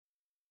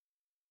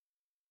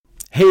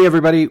Hey,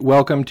 everybody.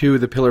 Welcome to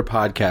the Pillar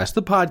Podcast,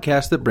 the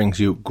podcast that brings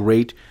you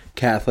great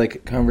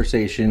Catholic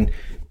conversation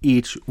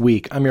each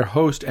week. I'm your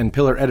host and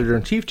Pillar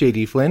Editor-in-Chief,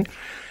 J.D. Flynn,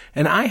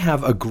 and I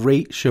have a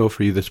great show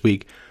for you this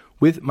week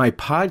with my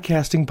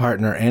podcasting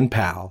partner and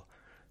pal,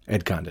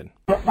 Ed Condon.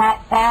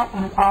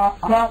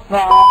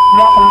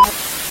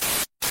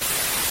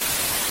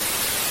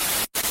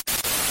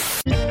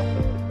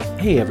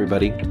 Hey,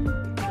 everybody.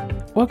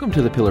 Welcome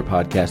to the Pillar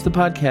Podcast, the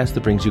podcast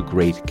that brings you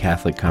great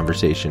Catholic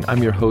conversation.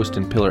 I'm your host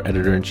and Pillar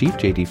Editor-in-Chief,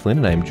 J.D. Flynn,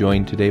 and I'm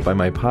joined today by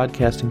my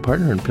podcasting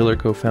partner and Pillar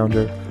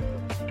co-founder,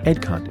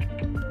 Ed Condon.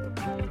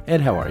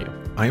 Ed, how are you?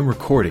 I am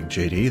recording,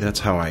 J.D. That's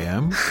how I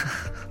am.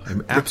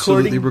 I'm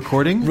absolutely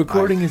recording.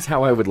 Recording is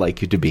how I would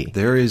like you to be.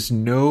 There is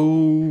no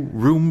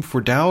room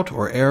for doubt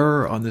or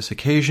error on this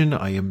occasion.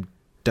 I am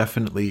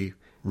definitely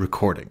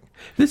recording.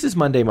 This is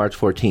Monday, March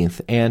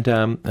 14th, and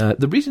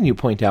the reason you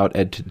point out,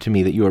 Ed, to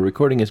me that you are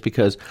recording is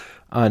because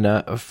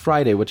on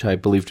Friday, which I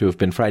believe to have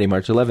been Friday,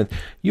 March 11th,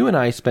 you and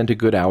I spent a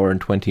good hour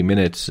and 20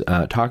 minutes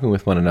talking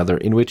with one another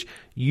in which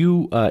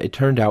you, it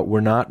turned out,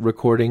 were not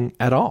recording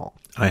at all.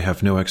 I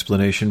have no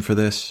explanation for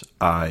this.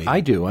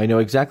 I do. I know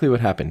exactly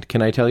what happened.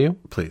 Can I tell you?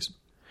 Please.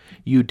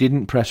 You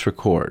didn't press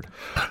record.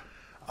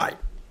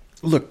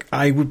 Look,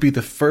 I would be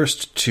the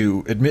first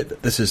to admit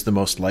that this is the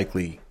most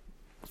likely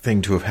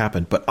thing to have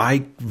happened, but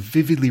I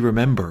vividly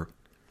remember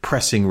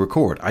pressing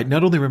record. I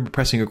not only remember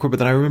pressing record, but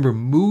then I remember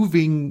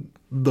moving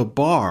the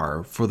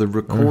bar for the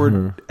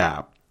record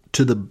app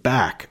to the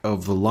back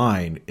of the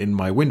line in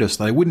my window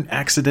so that I wouldn't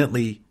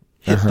accidentally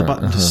hit the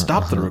button to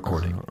stop the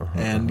recording.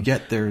 And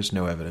yet there's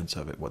no evidence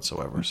of it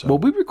whatsoever. So. Well,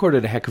 we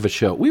recorded a heck of a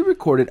show. We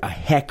recorded a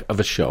heck of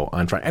a show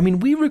on Friday. I mean,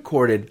 we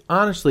recorded,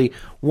 honestly,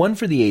 one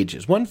for the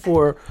ages, one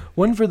for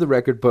the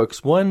record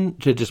books, one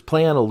to just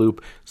play on a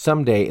loop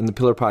someday in the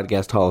Pillar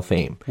Podcast Hall of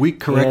Fame. We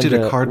corrected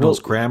a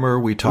Cardinal's grammar.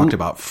 We talked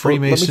about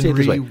Freemasonry. Let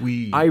me say it this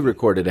way. I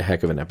recorded a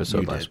heck of an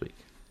episode last week.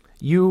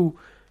 You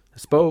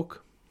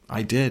spoke.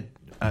 I did.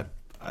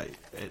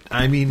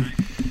 I mean,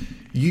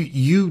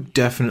 you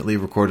definitely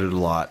recorded a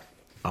lot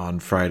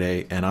on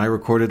Friday, and I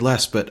recorded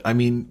less, but I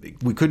mean,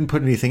 we couldn't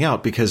put anything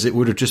out because it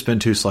would have just been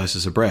 2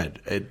 slices of bread.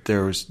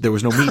 There was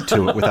no meat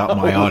to it without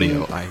my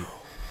audio.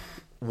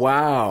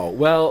 Wow.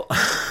 Well,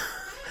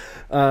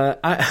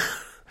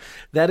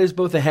 that is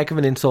both a heck of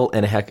an insult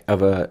and a heck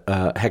of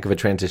a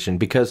transition,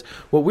 because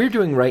what we're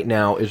doing right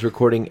now is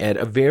recording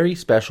a very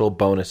special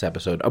bonus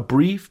episode, a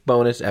brief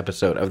bonus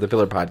episode of the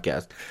Pillar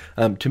Podcast,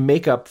 to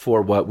make up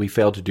for what we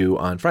failed to do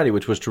on Friday,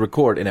 which was to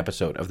record an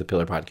episode of the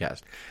Pillar Podcast.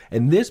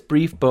 And this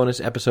brief bonus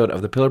episode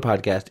of the Pillar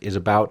Podcast is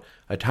about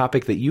a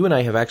topic that you and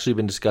I have actually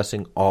been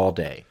discussing all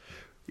day.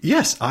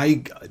 Yes,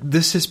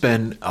 this has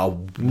been a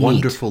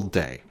wonderful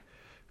day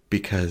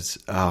because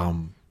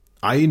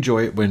I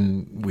enjoy it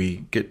when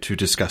we get to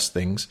discuss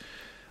things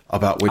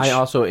about which... I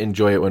also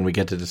enjoy it when we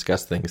get to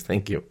discuss things.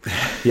 Thank you.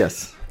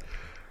 Yes.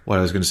 What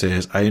I was going to say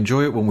is I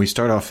enjoy it when we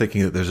start off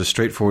thinking that there's a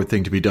straightforward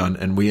thing to be done,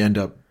 and we end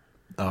up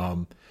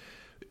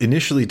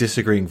initially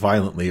disagreeing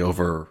violently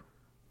over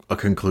a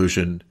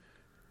conclusion,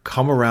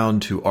 come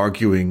around to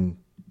arguing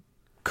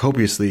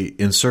copiously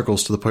in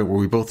circles to the point where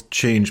we both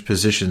change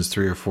positions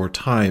 3 or 4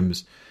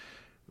 times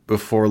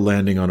before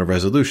landing on a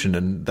resolution,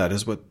 and that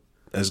is what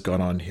has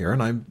gone on here,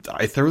 and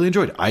I thoroughly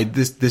enjoyed it.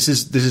 This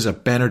is a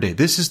banner day.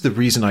 This is the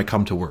reason I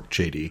come to work,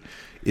 JD,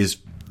 is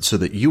so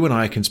that you and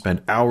I can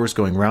spend hours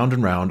going round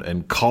and round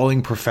and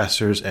calling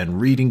professors and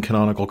reading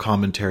canonical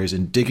commentaries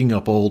and digging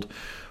up old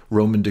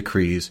Roman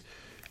decrees,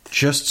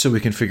 just so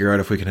we can figure out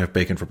if we can have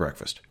bacon for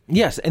breakfast.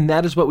 Yes, and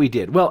that is what we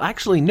did. Well,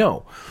 actually,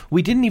 no.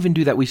 We didn't even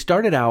do that. We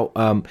started out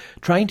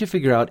trying to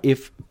figure out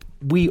if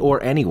we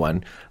or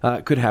anyone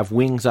could have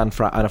wings on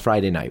a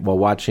Friday night while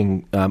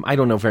watching, I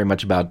don't know very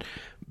much about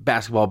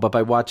basketball, but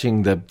by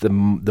watching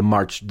the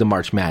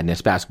March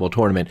Madness basketball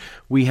tournament,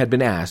 we had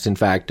been asked, in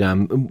fact,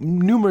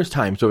 numerous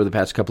times over the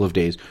past couple of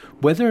days,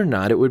 whether or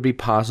not it would be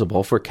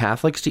possible for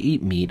Catholics to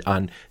eat meat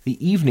on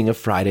the evening of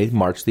Friday,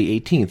 March the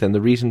 18th. And the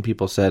reason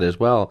people said as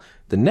well,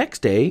 the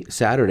next day,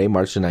 Saturday,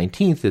 March the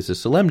 19th, is a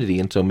solemnity,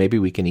 and so maybe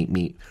we can eat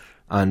meat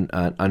on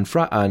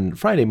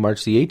Friday,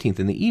 March the 18th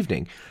in the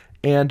evening.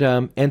 And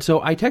so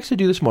I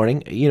texted you this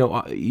morning. You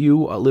know,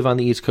 you live on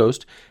the East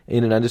Coast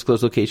in an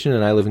undisclosed location,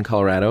 and I live in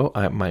Colorado.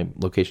 My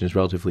location is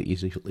relatively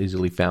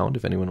easily found.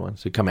 If anyone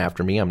wants to come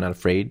after me, I'm not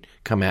afraid.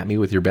 Come at me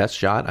with your best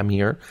shot. I'm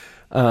here.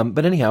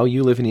 But anyhow,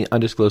 you live in the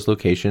undisclosed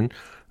location,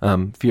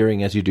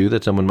 fearing as you do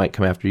that someone might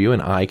come after you,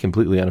 and I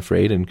completely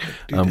unafraid and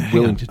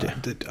willing to do.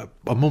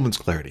 A moment's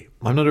clarity.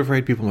 I'm not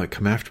afraid people might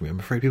come after me.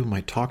 I'm afraid people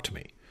might talk to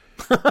me.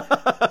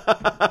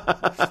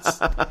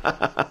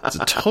 It's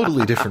a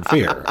totally different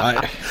fear.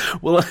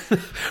 Well,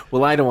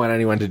 I don't want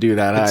anyone to do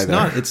that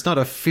either. It's not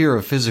a fear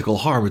of physical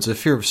harm. It's a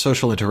fear of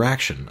social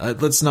interaction.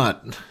 Let's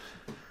not.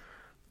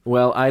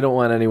 Well, I don't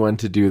want anyone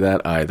to do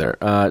that either,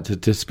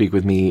 to speak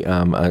with me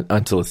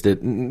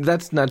unsolicited.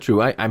 That's not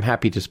true. I'm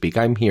happy to speak.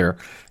 I'm here.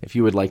 If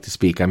you would like to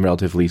speak, I'm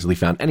relatively easily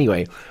found.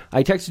 Anyway,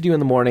 I texted you in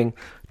the morning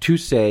to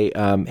say,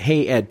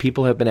 hey, Ed,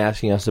 people have been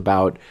asking us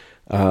about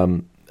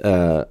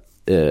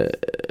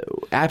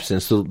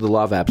abstinence, the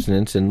law of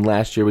abstinence. And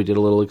last year we did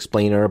a little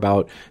explainer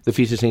about the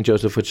Feast of St.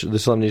 Joseph, the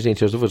Solemnity of St.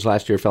 Joseph, which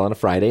last year fell on a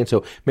Friday. And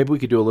so maybe we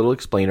could do a little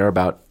explainer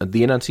about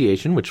the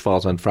Annunciation, which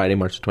falls on Friday,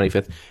 March the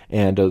 25th,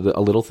 and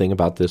a little thing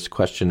about this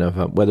question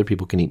of whether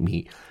people can eat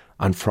meat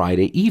on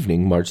Friday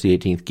evening, March the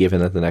 18th, given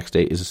that the next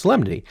day is a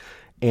solemnity.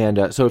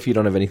 And so if you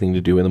don't have anything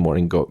to do in the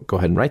morning, go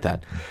ahead and write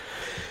that.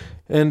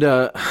 And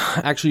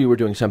actually, you were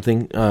doing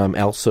something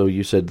else, so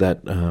you said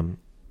that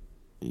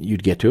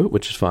you'd get to it,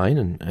 which is fine.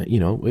 And,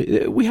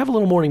 we have a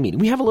little morning meeting.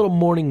 We have a little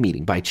morning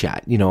meeting by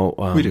chat. We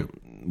do.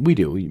 We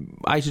do.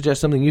 I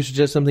suggest something, you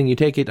suggest something, you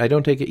take it, I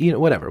don't take it,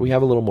 whatever. We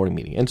have a little morning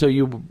meeting. And so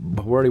you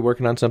were already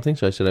working on something,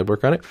 so I said I'd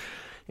work on it.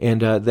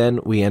 And then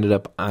we ended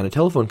up on a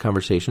telephone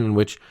conversation in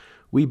which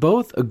we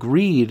both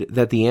agreed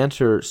that the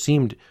answer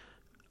seemed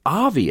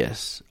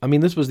obvious. I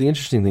mean, this was the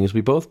interesting thing, is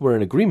we both were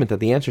in agreement that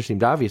the answer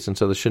seemed obvious, and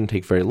so this shouldn't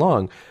take very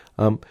long.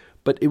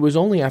 But it was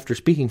only after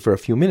speaking for a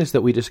few minutes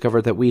that we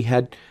discovered that we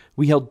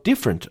held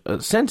different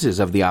senses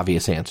of the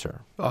obvious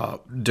answer.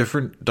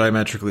 Different,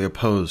 diametrically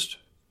opposed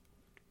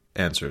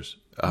answers.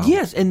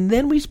 Yes, and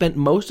then we spent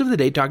most of the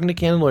day talking to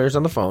canon lawyers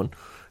on the phone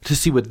to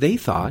see what they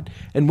thought.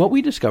 And what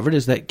we discovered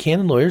is that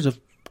canon lawyers of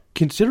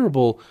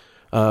considerable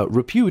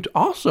repute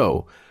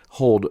also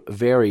hold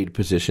varied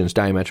positions,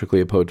 diametrically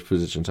opposed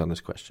positions on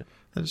this question.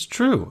 That's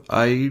true.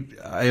 I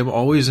am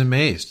always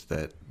amazed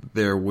that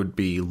there would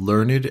be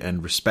learned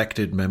and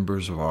respected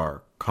members of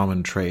our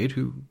common trade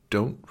who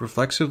don't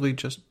reflexively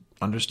just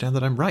understand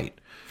that I'm right.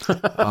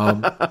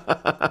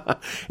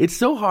 It's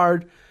so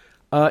hard.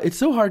 It's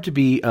so hard to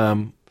be.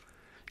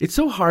 It's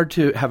so hard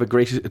to have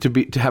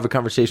to have a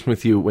conversation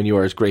with you when you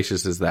are as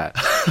gracious as that.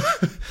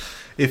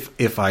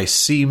 If I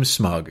seem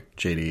smug,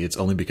 JD, it's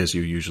only because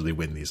you usually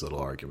win these little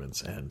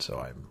arguments, and so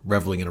I'm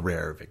reveling in a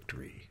rare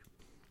victory.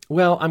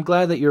 Well, I'm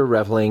glad that you're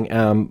reveling,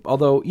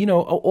 although,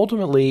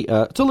 ultimately,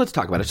 so let's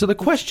talk about it. So the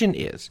question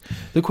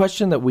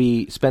that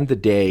we spent the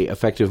day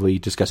effectively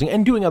discussing,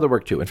 and doing other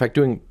work too, in fact,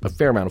 doing a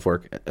fair amount of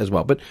work as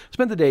well, but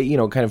spent the day,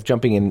 kind of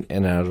jumping in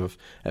and out of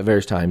at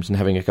various times and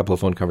having a couple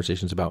of phone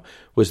conversations about,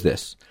 was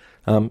this.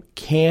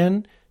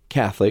 Can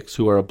Catholics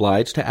who are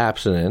obliged to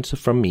abstinence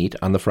from meat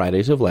on the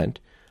Fridays of Lent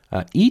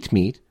eat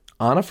meat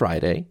on a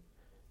Friday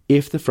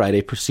if the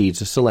Friday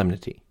precedes a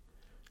solemnity?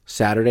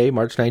 Saturday,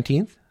 March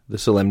 19th, the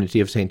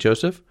Solemnity of St.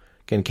 Joseph.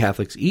 Can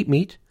Catholics eat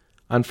meat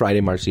on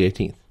Friday, March the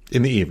 18th?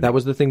 In the evening. That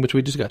was the thing which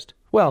we discussed.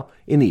 Well,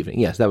 in the evening,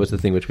 yes, that was the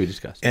thing which we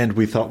discussed. And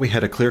we thought we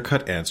had a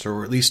clear-cut answer,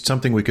 or at least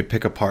something we could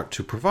pick apart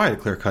to provide a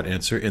clear-cut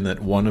answer, in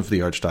that one of the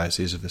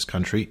archdioceses of this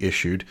country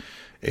issued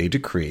a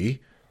decree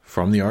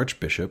from the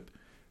archbishop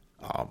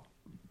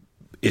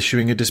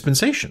issuing a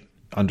dispensation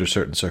under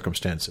certain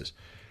circumstances.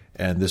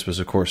 And this was,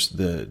 of course,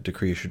 the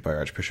decree issued by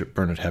Archbishop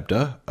Bernard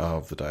Hebda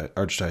of the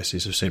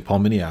Archdiocese of St. Paul,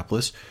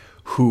 Minneapolis,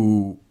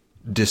 who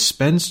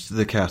dispensed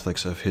the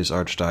Catholics of his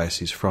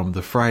archdiocese from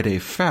the Friday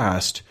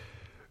fast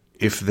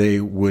if they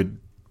would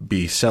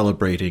be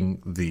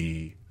celebrating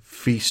the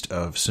Feast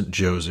of St.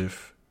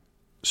 Joseph,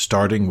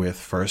 starting with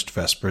first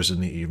Vespers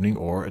in the evening,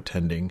 or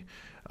attending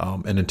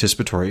an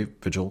anticipatory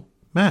vigil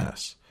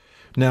Mass.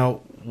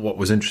 Now, what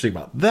was interesting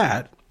about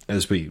that,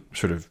 as we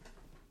sort of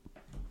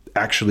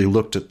actually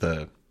looked at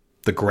the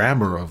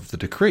grammar of the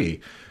decree,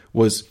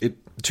 was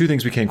two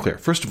things became clear.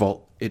 First of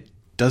all, it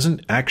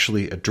doesn't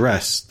actually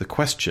address the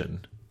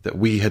question that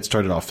we had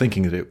started off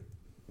thinking that it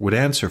would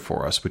answer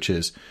for us, which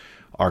is,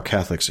 are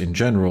Catholics in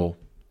general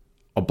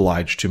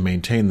obliged to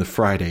maintain the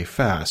Friday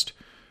fast,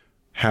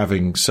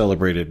 having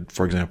celebrated,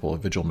 for example, a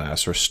vigil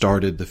Mass, or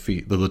started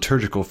the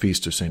liturgical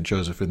feast of St.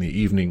 Joseph in the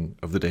evening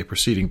of the day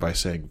preceding by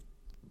saying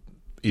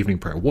evening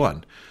prayer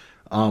 1?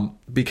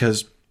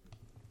 Because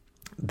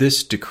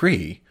this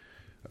decree,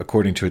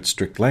 according to its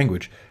strict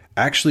language,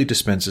 actually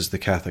dispenses the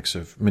Catholics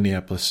of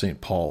Minneapolis, St.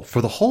 Paul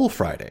for the whole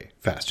Friday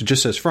fast. It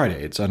just says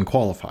Friday. It's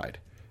unqualified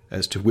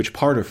as to which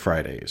part of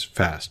Friday is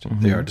fast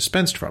they are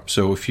dispensed from.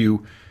 So if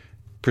you,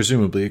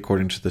 presumably,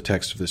 according to the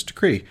text of this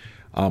decree,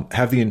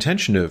 have the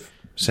intention of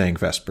saying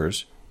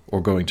Vespers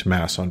or going to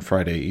Mass on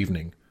Friday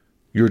evening,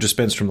 you're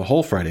dispensed from the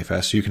whole Friday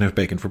fast, so you can have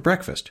bacon for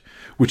breakfast,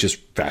 which is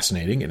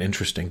fascinating and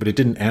interesting, but it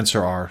didn't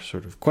answer our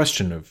sort of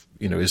question of,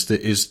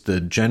 is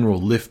the general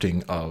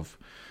lifting of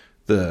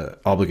the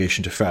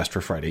obligation to fast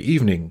for Friday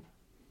evening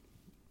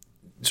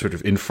sort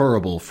of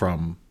inferable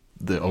from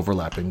the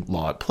overlapping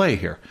law at play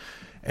here.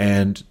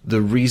 And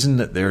the reason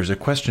that there's a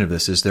question of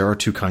this is there are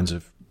two kinds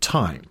of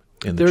time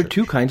in the church. There are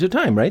two kinds of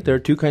time, right? There are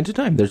two kinds of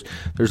time.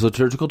 There's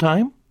liturgical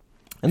time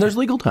and there's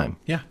legal time.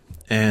 Yeah.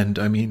 And,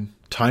 I mean,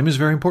 time is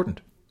very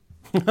important.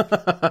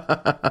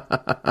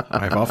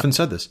 I've often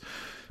said this.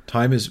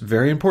 Time is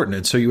very important.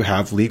 And so you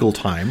have legal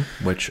time,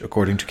 which,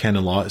 according to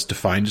canon law, is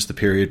defined as the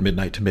period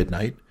midnight to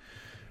midnight.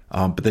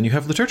 But then you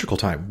have liturgical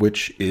time,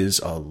 which is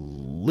a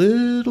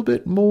little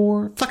bit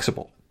more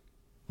flexible.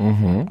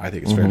 I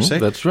think it's fair to say.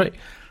 That's right.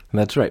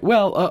 That's right.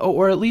 Well,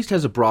 or at least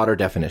has a broader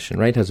definition,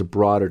 right? Has a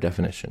broader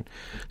definition.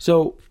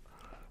 So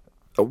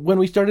when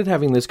we started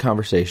having this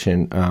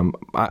conversation,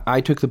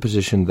 I took the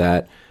position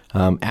that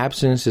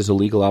abstinence is a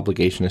legal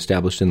obligation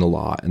established in the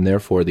law, and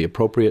therefore the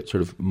appropriate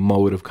sort of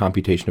mode of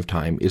computation of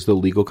time is the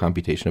legal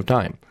computation of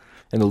time.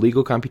 And the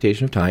legal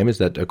computation of time is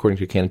that, according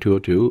to Canon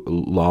 202,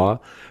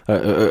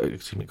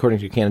 according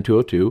to Canon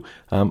 202,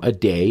 a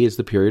day is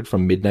the period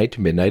from midnight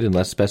to midnight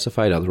unless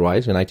specified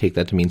otherwise, and I take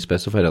that to mean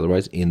specified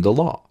otherwise in the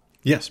law.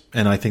 Yes,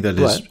 and I think that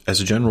is,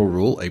 as a general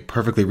rule, a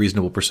perfectly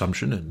reasonable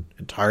presumption and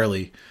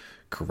entirely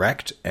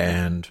correct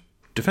and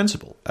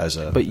defensible as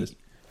a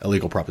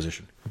legal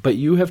proposition. But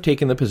you have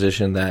taken the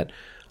position that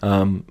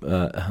a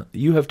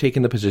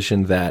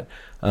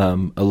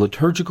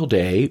liturgical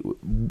day,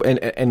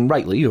 and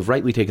rightly, you have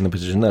rightly taken the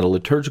position that a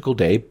liturgical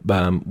day,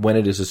 when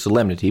it is a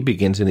solemnity,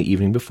 begins in the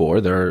evening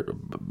before. There are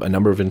a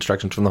number of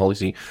instructions from the Holy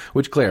See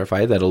which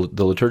clarify that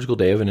the liturgical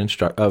day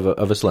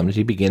of a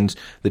solemnity begins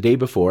the day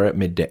before at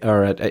midday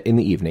or in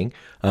the evening,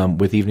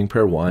 with evening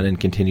prayer 1 and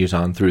continues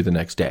on through the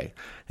next day.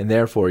 And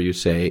therefore, you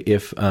say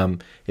if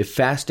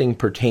fasting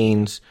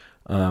pertains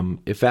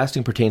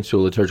to a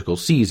liturgical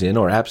season,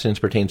 or abstinence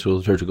pertains to a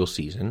liturgical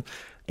season,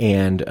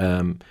 and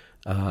a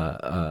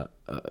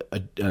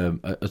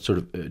sort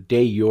of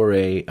de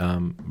jure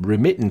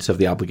remittance of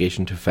the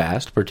obligation to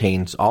fast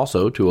pertains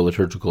also to a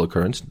liturgical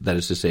occurrence, that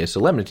is to say a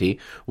solemnity,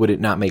 would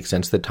it not make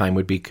sense that time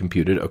would be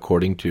computed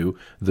according to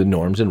the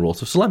norms and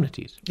rules of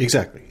solemnities?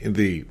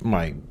 Exactly.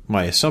 My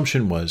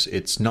assumption was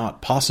it's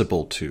not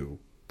possible to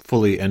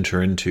fully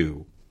enter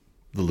into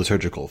the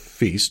liturgical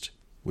feast,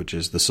 which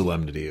is the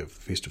solemnity of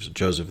Feast of St.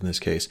 Joseph in this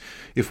case,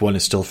 if one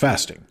is still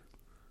fasting.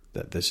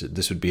 That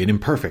this would be an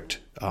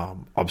imperfect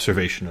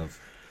observation of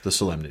the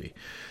solemnity.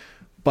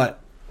 But,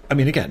 I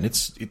mean, again,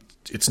 it's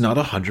not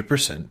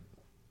 100%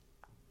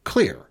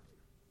 clear.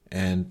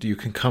 And you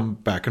can come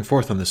back and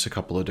forth on this a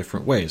couple of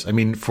different ways. I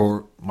mean,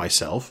 for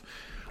myself,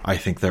 I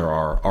think there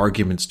are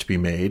arguments to be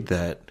made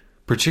that,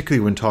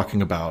 particularly when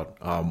talking about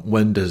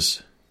when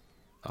does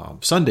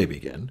Sunday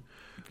begin,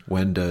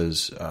 when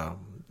does...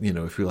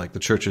 if you like, the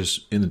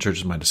church's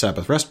mind, a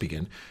Sabbath rest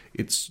begin.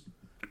 It's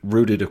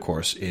rooted, of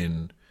course,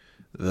 in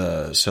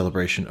the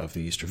celebration of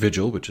the Easter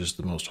Vigil, which is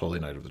the most holy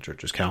night of the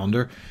church's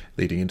calendar,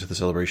 leading into the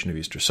celebration of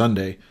Easter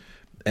Sunday.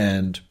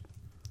 And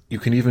you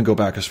can even go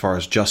back as far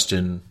as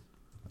Justin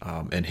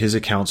and his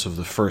accounts of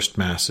the first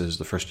masses,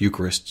 the first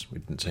Eucharists. We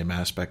didn't say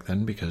mass back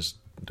then because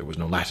there was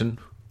no Latin.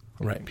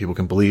 Right. People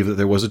can believe that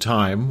there was a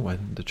time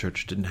when the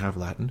church didn't have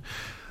Latin.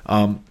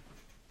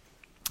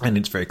 And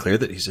it's very clear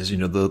that he says,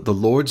 the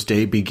Lord's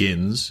Day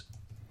begins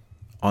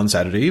on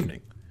Saturday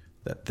evening.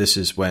 That this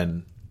is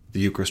when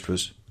the Eucharist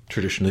was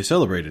traditionally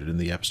celebrated in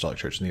the Apostolic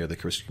Church and the other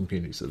Christian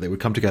communities. That they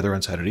would come together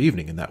on Saturday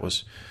evening, and that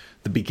was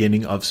the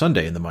beginning of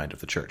Sunday in the mind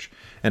of the Church.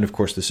 And of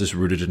course, this is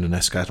rooted in an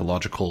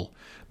eschatological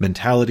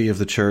mentality of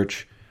the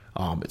Church.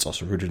 It's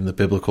also rooted in the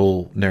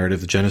biblical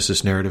narrative, the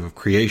Genesis narrative of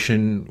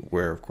creation,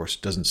 where, of course,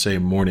 it doesn't say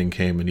morning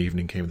came and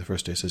evening came the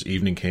first day. It says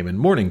evening came and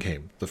morning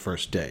came the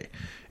first day.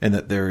 And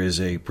that there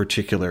is a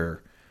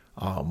particular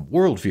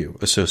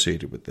worldview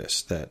associated with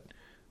this, that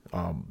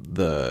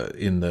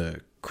in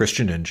the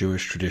Christian and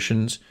Jewish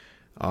traditions,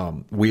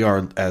 we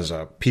are, as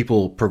a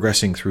people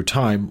progressing through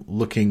time,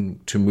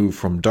 looking to move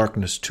from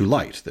darkness to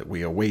light, that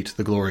we await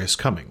the glorious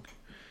coming.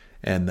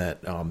 And that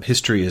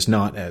history is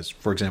not, as,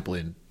 for example,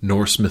 in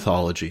Norse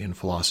mythology and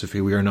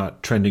philosophy, we are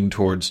not trending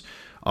towards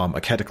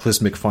a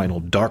cataclysmic final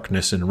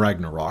darkness in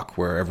Ragnarok,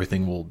 where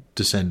everything will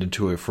descend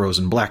into a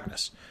frozen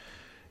blackness.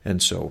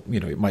 And so,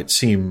 it might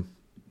seem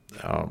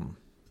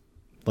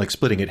like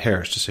splitting at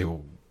hairs to say,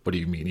 well, what do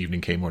you mean?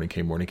 Evening came, morning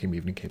came, morning came,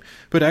 evening came.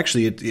 But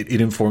actually, it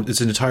informs,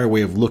 it's an entire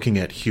way of looking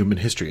at human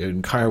history, an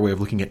entire way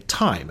of looking at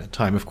time. And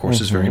time, of course,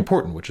 is very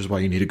important, which is why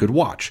you need a good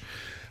watch.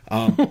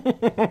 I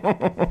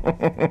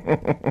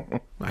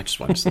just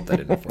wanted to slip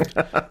that in for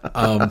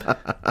you.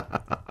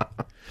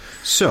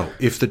 So,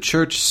 if the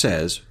church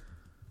says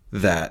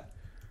that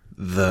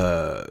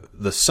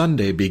the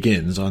Sunday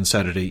begins on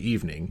Saturday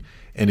evening,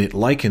 and it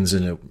likens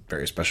in a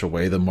very special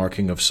way the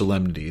marking of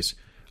solemnities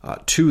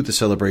to the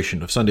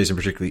celebration of Sundays, and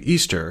particularly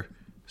Easter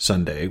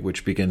Sunday,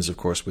 which begins, of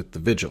course, with the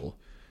vigil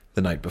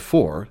the night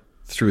before,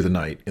 through the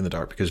night in the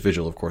dark, because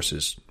vigil, of course,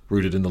 is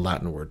rooted in the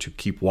Latin word to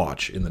keep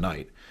watch in the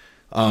night.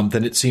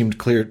 Then it seemed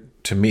clear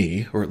to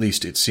me, or at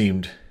least it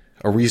seemed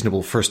a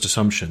reasonable first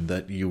assumption,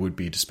 that you would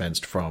be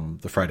dispensed from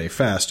the Friday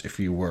fast if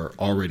you were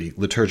already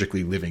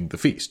liturgically living the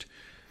feast.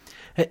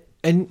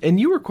 And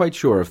you were quite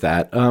sure of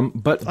that.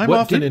 But I'm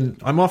often in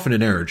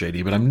error,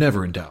 JD, but I'm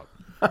never in doubt.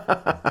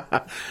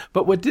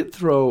 But what did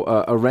throw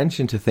a wrench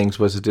into things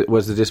was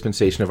the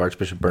dispensation of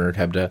Archbishop Bernard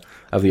Hebda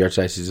of the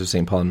Archdiocese of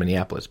St. Paul in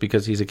Minneapolis,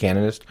 because he's a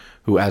canonist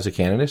who, as a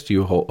canonist,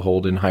 you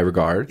hold in high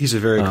regard. He's a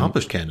very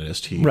accomplished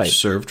canonist. He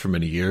served for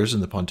many years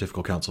in the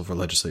Pontifical Council for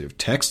Legislative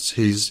Texts.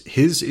 His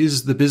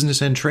is the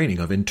business and training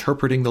of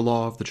interpreting the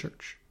law of the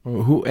Church.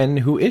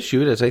 Who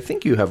issued, as I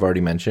think you have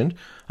already mentioned,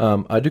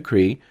 a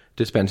decree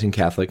dispensing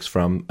Catholics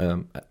from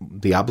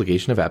the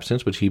obligation of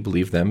abstinence, which he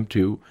believed them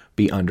to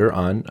be under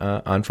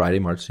on Friday,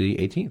 March the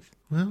 18th.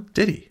 Well,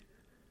 did he?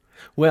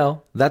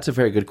 Well, that's a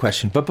very good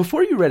question. But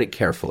before you read it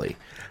carefully,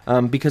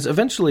 because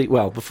eventually,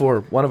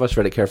 before one of us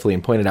read it carefully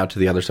and pointed out to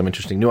the other some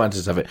interesting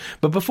nuances of it,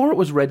 but before it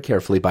was read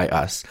carefully by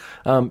us,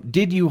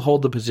 did you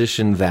hold the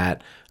position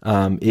that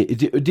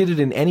did it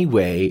in any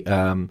way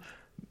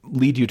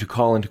lead you to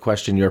call into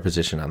question your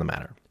position on the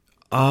matter?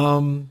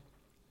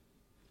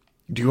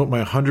 Do you want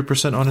my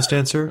 100% honest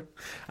answer?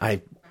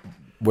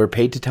 We're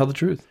paid to tell the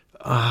truth.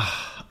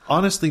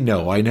 Honestly,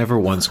 no. I never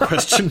once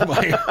questioned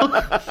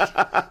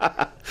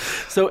my.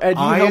 So, Ed,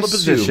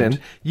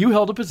 you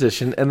held a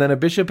position, and then a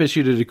bishop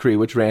issued a decree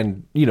which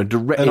ran,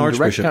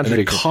 direct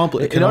contradiction.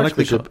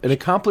 An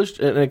accomplished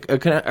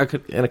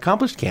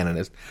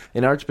canonist,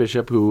 an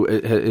archbishop who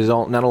is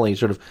not only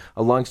sort of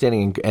a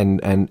longstanding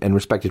and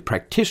respected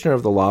practitioner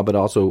of the law, but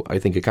also, I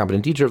think, a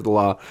competent teacher of the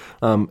law,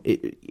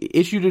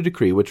 issued a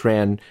decree which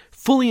ran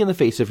fully in the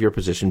face of your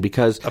position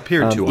because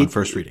appeared to on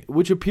first reading,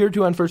 which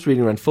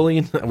run fully,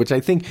 which I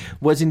think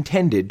was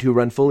intended to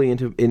run fully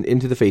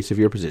into the face of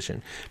your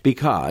position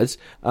because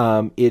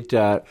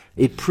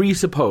it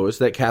presupposed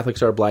that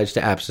Catholics are obliged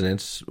to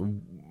abstinence,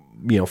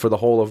 for the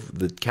whole of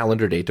the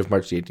calendar date of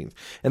March the 18th.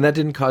 And that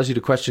didn't cause you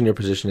to question your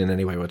position in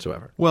any way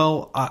whatsoever.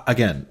 Well,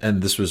 again,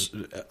 and this was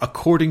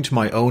according to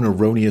my own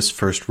erroneous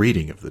first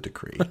reading of the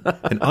decree.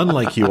 And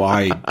unlike you,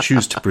 I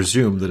choose to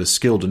presume that a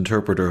skilled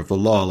interpreter of the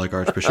law like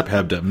Archbishop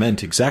Hebda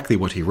meant exactly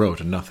what he wrote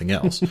and nothing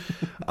else.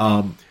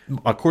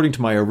 According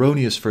to my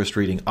erroneous first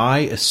reading, I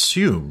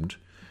assumed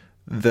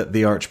that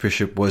the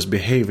Archbishop was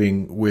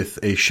behaving with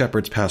a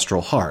shepherd's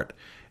pastoral heart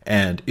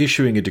and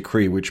issuing a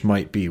decree which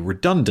might be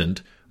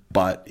redundant,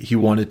 but he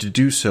wanted to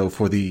do so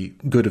for the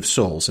good of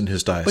souls in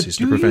his diocese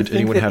to prevent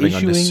anyone having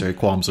unnecessary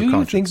qualms of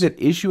conscience. Do you think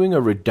that issuing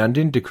a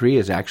redundant decree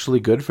is actually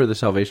good for the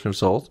salvation of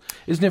souls?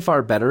 Isn't it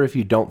far better if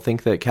you don't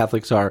think that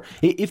Catholics are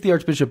 – if the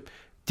Archbishop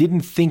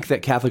didn't think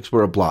that Catholics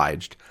were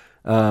obliged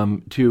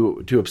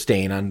to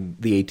abstain on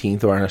the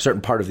 18th or on a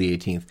certain part of the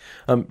 18th,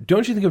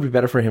 don't you think it would be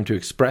better for him to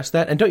express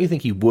that? And don't you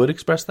think he would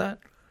express that?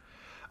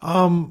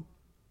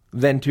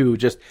 Than to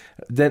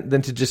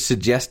just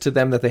suggest to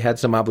them that they had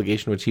some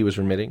obligation which he was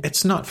remitting?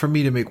 It's not for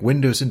me to make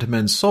windows into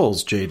men's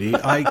souls, JD.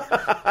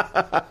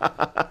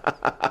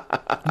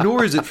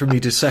 Nor is it for me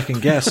to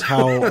second guess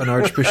how an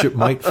archbishop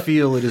might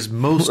feel it is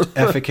most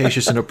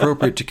efficacious and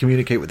appropriate to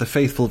communicate with the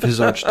faithful of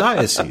his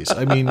archdiocese.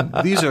 I mean,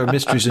 these are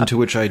mysteries into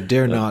which I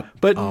dare not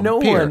But no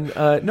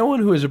one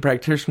who is a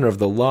practitioner of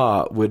the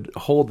law would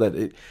hold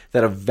that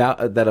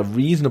a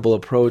reasonable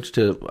approach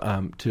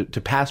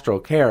to pastoral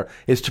care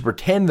is to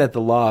pretend that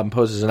the law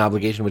imposes an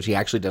obligation which he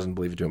actually doesn't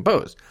believe it to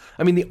impose.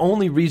 I mean, the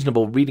only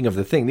reasonable reading of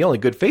the thing, the only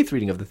good faith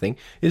reading of the thing,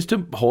 is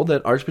to hold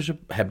that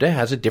Archbishop Hebda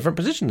has a different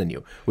position than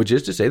you, which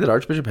is to say that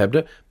Archbishop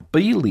Hebda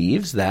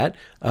believes that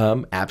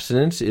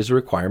abstinence is a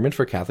requirement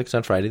for Catholics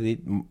on Friday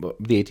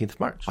the 18th of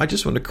March. I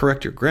just want to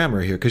correct your grammar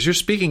here, because you're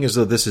speaking as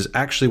though this is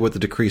actually what the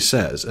decree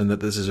says, and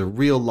that this is a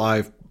real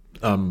live,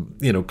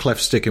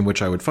 cleft stick in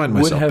which I would find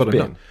myself. Would have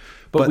been.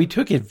 But we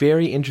took a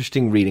very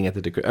interesting reading at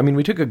the decree. I mean,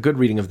 we took a good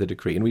reading of the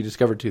decree, and we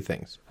discovered two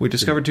things.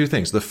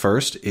 The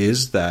first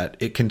is that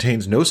it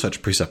contains no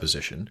such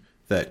presupposition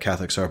that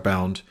Catholics are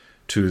bound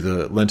to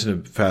the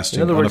Lenten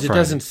fasting on a Friday. In other words, it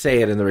doesn't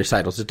say it in the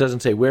recitals. It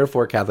doesn't say,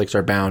 wherefore Catholics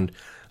are bound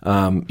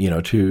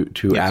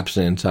to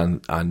abstinence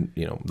on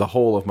the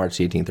whole of March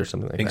 18th or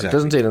something like that. It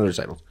doesn't say it in the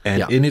recitals.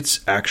 And in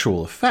its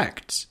actual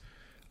effects,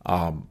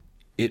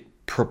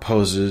 it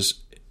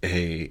proposes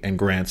and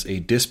grants a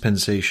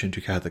dispensation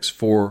to Catholics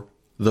for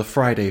the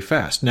Friday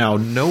fast. Now,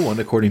 no one,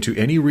 according to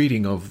any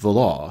reading of the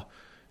law,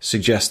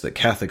 suggests that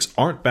Catholics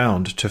aren't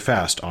bound to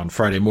fast on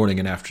Friday morning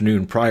and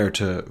afternoon prior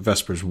to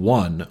Vespers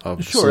 1 of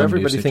the Sure,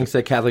 everybody thinks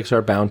that Catholics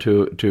are bound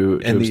to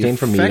abstain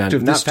from meat on,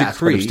 not fast,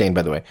 but abstain,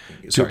 by the way,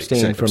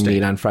 from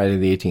meat on Friday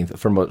the 18th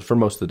for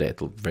most of the day at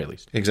the very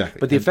least. Exactly.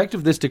 But the effect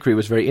of this decree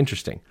was very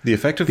interesting. The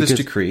effect of this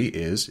decree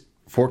is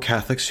for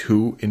Catholics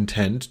who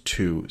intend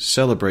to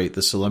celebrate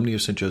the Solemnity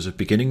of St. Joseph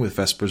beginning with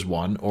Vespers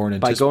 1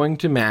 by going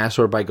to Mass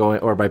or by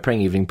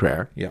praying evening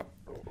prayer. Yeah.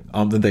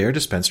 Then they are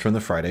dispensed from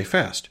the Friday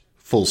fast.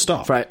 Full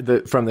stop.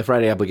 From the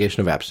Friday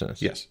obligation of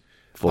abstinence. Yes.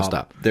 Full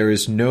stop. There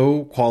is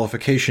no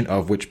qualification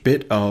of which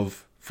bit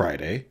of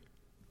Friday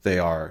they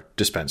are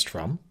dispensed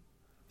from.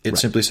 It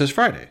simply says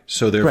Friday.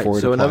 So therefore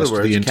it applies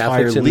to the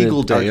entire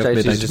legal day of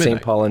midnight to midnight.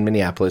 St. Paul in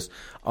Minneapolis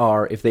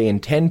are, if they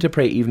intend to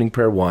pray evening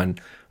prayer 1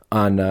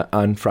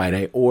 on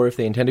Friday, or if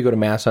they intend to go to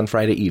Mass on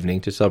Friday evening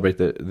to celebrate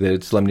the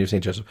Solemnity of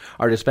St. Joseph,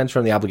 are dispensed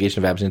from the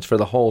obligation of abstinence for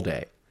the whole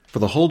day. For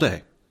the whole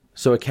day.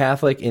 So a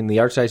Catholic in the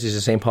Archdiocese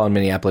of St. Paul in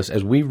Minneapolis,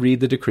 as we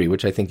read the decree,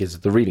 which I think is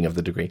the reading of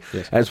the decree,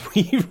 as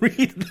we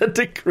read the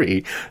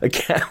decree, a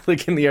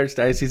Catholic in the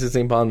Archdiocese of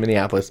St. Paul in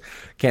Minneapolis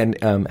can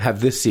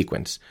have this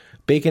sequence: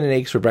 bacon and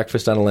eggs for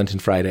breakfast on a Lenten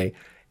Friday,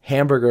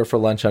 hamburger for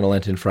lunch on a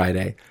Lenten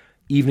Friday,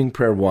 evening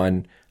prayer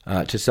 1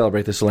 to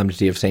celebrate the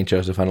Solemnity of St.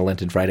 Joseph on a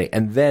Lenten Friday,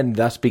 and then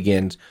thus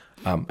begins,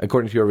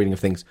 according to your reading of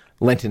things,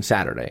 Lenten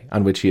Saturday,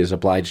 on which he is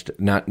obliged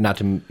not to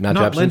abstinence at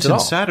all. Not Lenten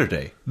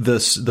Saturday, the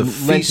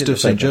feast of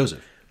St.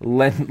 Joseph.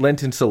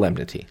 Lenten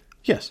solemnity.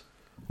 Yes.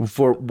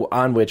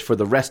 on which for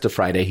the rest of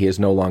Friday he is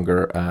no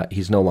longer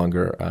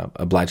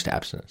obliged to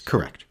abstinence.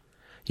 Correct.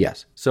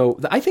 Yes. So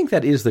I think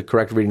that is the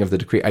correct reading of the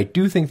decree. I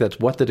do think that's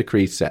what the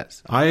decree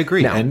says. I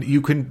agree. Now, and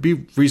you can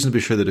be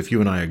reasonably sure that if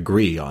you and I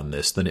agree on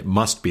this, then it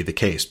must be the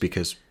case,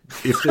 because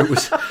if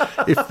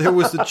there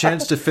was a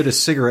chance to fit a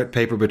cigarette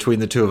paper between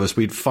the two of us,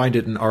 we'd find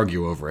it and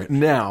argue over it.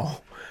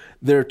 Now,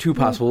 there are two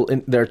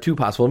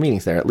possible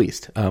meanings there, at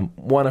least.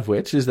 One of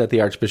which is that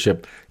the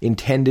Archbishop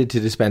intended to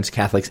dispense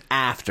Catholics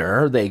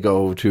after they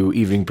go to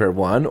evening prayer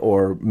 1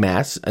 or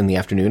Mass in the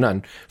afternoon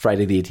on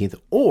Friday the 18th,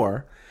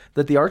 or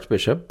that the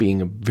Archbishop,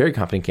 being a very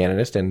competent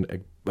canonist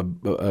and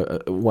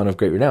one of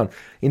great renown,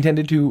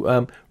 intended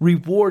to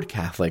reward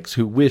Catholics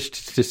who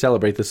wished to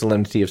celebrate the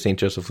solemnity of St.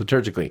 Joseph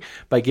liturgically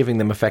by giving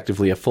them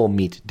effectively a full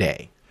meat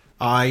day.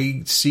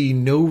 I see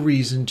no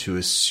reason to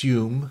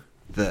assume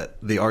that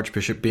the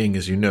Archbishop, being,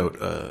 as you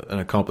note, an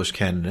accomplished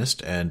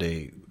canonist and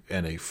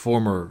a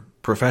former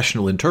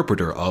professional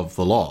interpreter of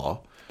the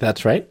law,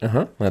 that's right.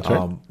 That's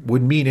right.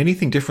 Would mean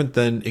anything different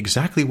than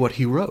exactly what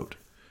he wrote.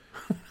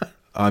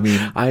 I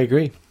mean, I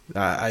agree.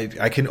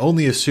 I can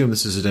only assume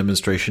this is a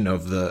demonstration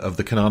of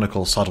the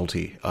canonical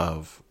subtlety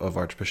of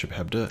Archbishop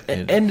Hebda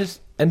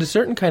and a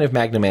certain kind of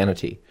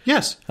magnanimity.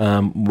 Yes,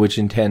 which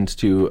intends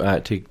to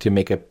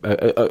make a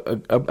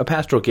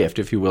pastoral gift,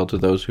 if you will, to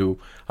those who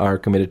are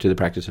committed to the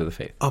practice of the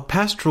faith. A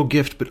pastoral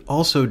gift, but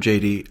also,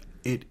 JD,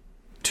 it,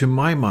 to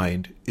my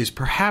mind, is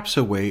perhaps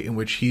a way in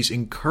which he's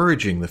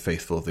encouraging the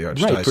faithful of the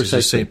Archdiocese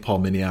of St. Paul,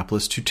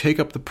 Minneapolis, to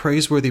take up the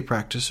praiseworthy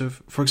practice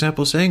of, for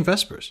example, saying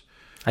Vespers.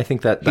 I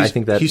think that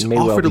he's may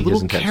offered well be a little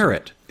his intention.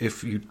 carrot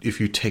if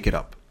you take it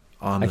up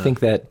on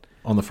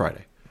the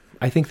Friday.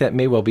 I think that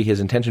may well be his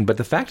intention, but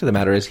the fact of the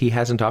matter is he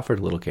hasn't offered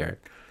a little carrot.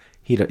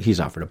 He's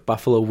offered a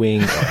buffalo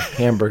wing or a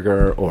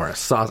hamburger or a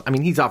sauce. I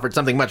mean, he's offered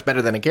something much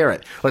better than a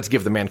carrot. Let's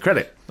give the man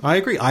credit. I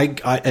agree.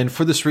 And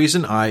for this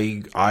reason,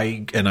 I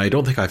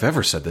don't think I've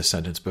ever said this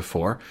sentence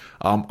before.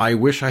 I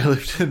wish I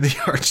lived in the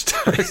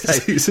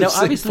Archdiocese of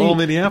St. Paul,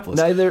 Minneapolis.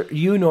 Neither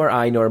you nor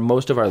I nor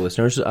most of our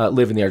listeners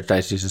live in the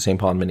Archdiocese of St.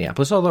 Paul and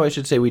Minneapolis, although I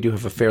should say we do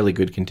have a fairly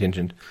good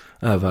contingent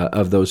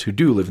of those who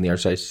do live in the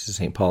Archdiocese of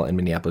St. Paul and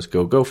Minneapolis.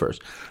 Go Gophers.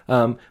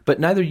 But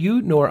neither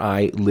you nor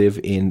I live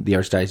in the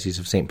Archdiocese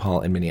of St.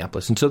 Paul and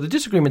Minneapolis. And so the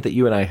disagreement that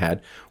you and I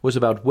had was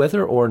about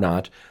whether or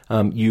not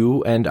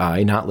you and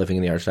I, not living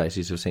in the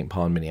Archdiocese of St.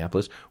 Paul and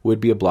Minneapolis, would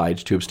be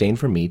obliged to abstain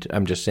from meat.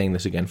 I'm just saying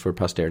this again for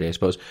posterity, I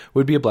suppose.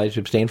 Would be obliged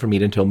to abstain from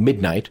meat until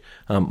midnight,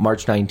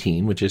 March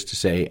 19, which is to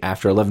say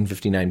after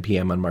 11:59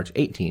 p.m. on March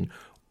 18,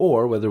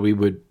 or whether we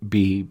would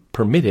be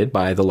permitted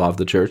by the law of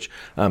the Church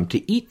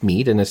to eat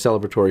meat in a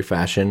celebratory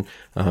fashion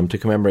to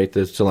commemorate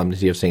the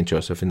solemnity of St.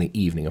 Joseph in the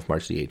evening of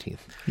March the 18th.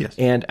 Yes.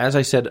 And as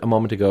I said a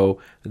moment ago,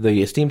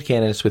 the esteemed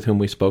canonists with whom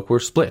we spoke were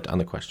split on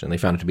the question. They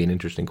found it to be an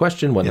interesting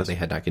question, one that they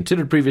had not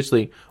considered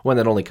previously, one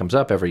that only comes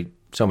up every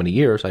so many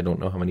years. I don't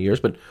know how many years,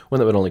 but one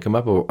that would only come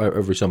up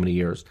every so many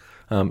years.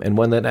 And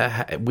one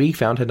that we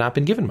found had not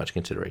been given much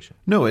consideration.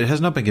 No, it has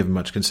not been given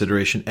much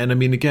consideration. And I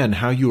mean, again,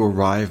 how you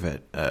arrive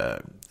at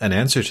an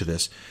answer to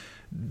this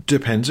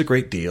depends a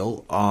great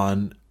deal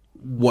on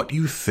what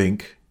you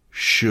think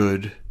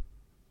should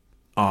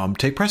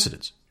take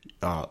precedence,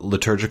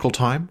 liturgical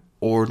time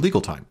or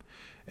legal time.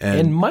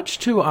 And much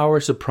to our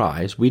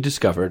surprise, we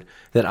discovered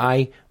that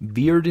I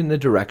veered in the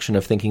direction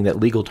of thinking that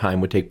legal time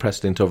would take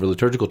precedence over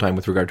liturgical time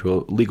with regard to a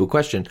legal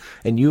question,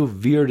 and you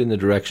veered in the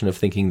direction of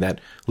thinking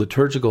that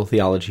liturgical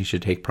theology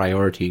should take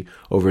priority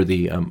over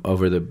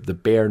the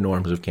bare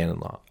norms of canon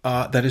law.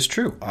 That is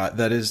true.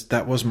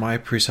 That was my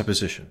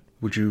presupposition.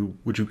 Would you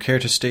care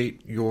to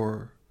state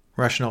your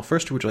rationale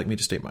first, or would you like me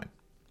to state mine?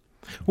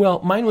 Well,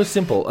 mine was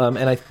simple,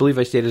 and I believe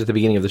I stated at the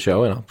beginning of the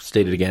show, and I'll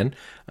state it again.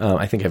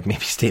 I think I've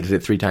maybe stated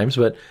it 3 times,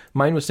 but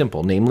mine was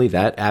simple, namely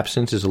that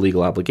absence is a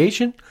legal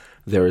obligation.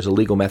 There is a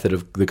legal method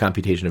of the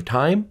computation of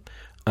time,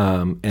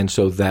 and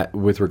so that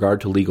with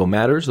regard to legal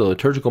matters, the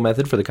liturgical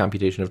method for the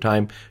computation of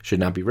time should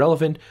not be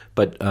relevant,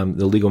 but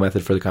the legal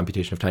method for the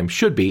computation of time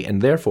should be,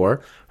 and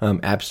therefore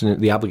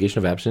the obligation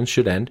of absence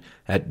should end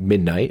at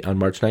midnight on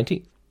March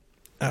 19th.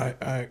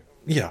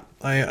 Yeah,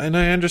 I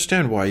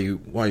understand why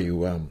you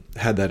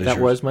had that as That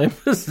was my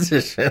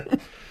position.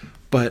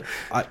 But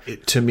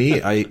to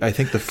me, I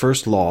think the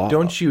first law...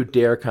 Don't you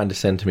dare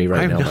condescend to me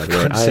right now, by the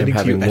way. I am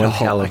having one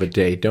hell of a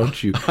day.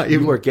 Don't you?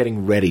 You are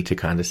getting ready to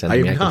condescend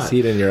to me. I can see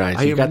it in your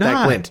eyes. You've got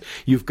that glint.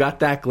 You've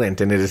got that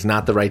glint, and it is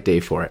not the right day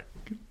for it.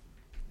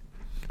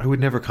 I would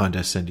never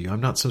condescend to you.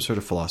 I'm not some sort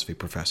of philosophy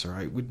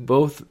professor.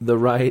 Both the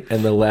right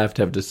and the left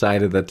have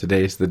decided that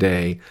today's the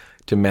day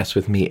to mess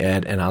with me,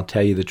 Ed, and I'll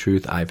tell you the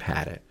truth, I've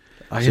had it.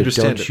 I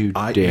understand. Don't you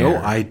dare. No,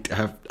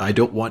 I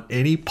don't want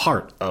any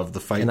part of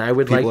the fight. And I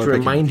would like to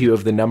remind you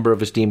of the number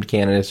of esteemed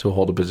canonists who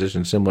hold a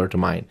position similar to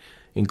mine,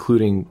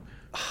 including...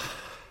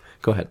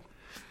 Go ahead.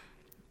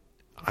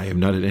 I am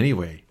not in any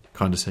way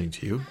condescending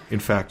to you. In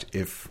fact,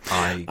 if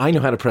I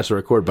know how to press a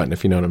record button,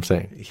 if you know what I'm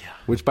saying. Yeah.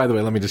 Which, by the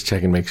way, let me just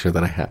check and make sure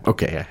that I have.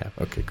 Okay, I have.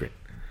 Okay, great.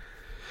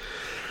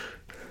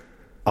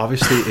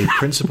 Obviously, a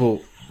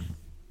principal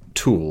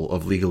tool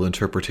of legal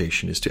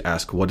interpretation is to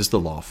ask, what is the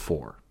law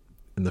for?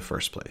 in the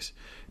first place.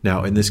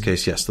 Now, in this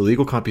case, yes, the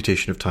legal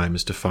computation of time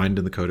is defined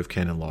in the Code of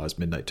Canon Law as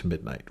midnight to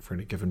midnight for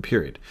any given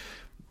period.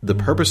 The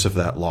purpose of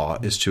that law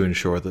is to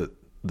ensure that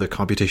the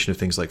computation of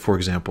things like, for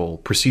example,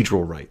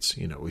 procedural rights.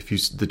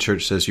 If the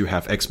church says you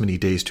have X many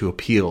days to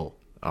appeal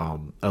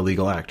a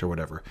legal act or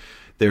whatever,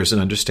 there's an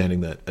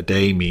understanding that a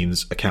day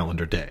means a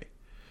calendar day.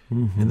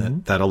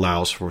 And that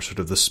allows for sort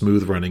of the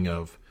smooth running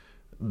of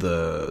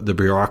the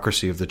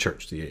bureaucracy of the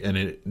church. And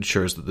it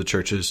ensures that the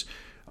church's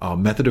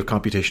method of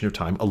computation of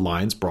time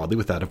aligns broadly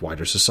with that of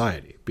wider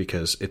society,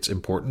 because it's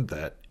important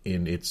that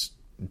in its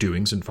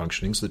doings and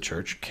functionings, the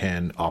church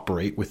can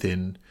operate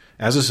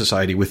as a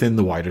society within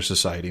the wider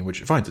society in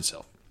which it finds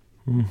itself.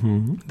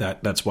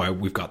 That's why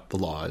we've got the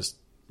law, as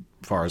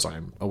far as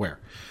I'm aware.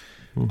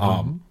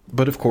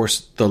 But of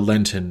course, the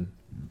Lenten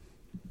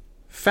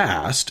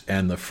fast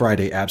and the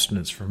Friday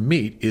abstinence from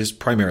meat is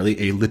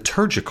primarily a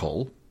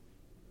liturgical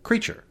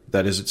creature.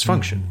 That is its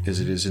function, is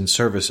it is in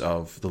service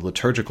of the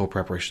liturgical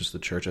preparations of the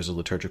church as a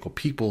liturgical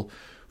people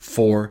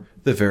for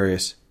the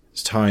various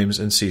times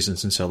and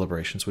seasons and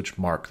celebrations which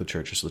mark the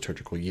church's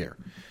liturgical year.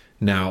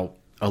 Now,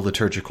 a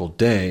liturgical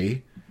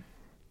day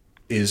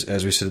is,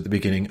 as we said at the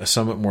beginning, a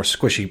somewhat more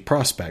squishy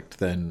prospect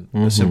than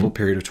a simple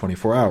period of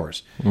 24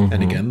 hours.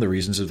 And again, the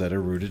reasons of that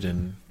are rooted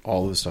in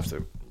all of the stuff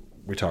that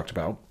we talked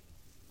about.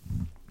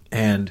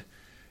 And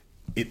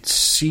it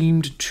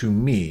seemed to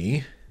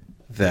me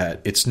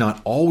that it's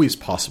not always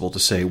possible to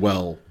say,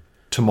 well,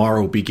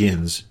 tomorrow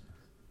begins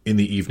in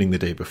the evening the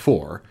day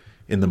before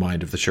in the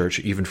mind of the church,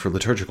 even for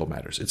liturgical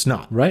matters. It's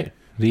not. Right.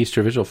 The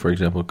Easter Vigil, for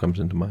example, comes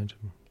into mind.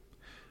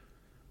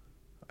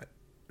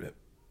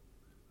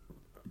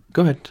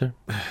 Go ahead, sir.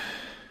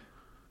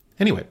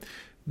 Anyway,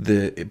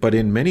 but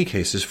in many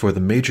cases, for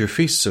the major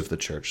feasts of the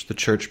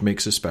church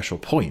makes a special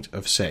point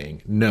of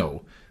saying,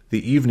 no,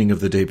 the evening of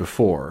the day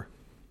before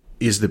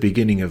is the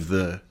beginning of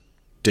the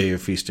day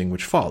of feasting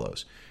which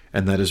follows.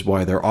 And that is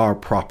why there are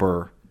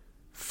proper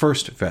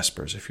first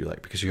Vespers, if you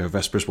like, because you have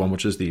Vespers 1,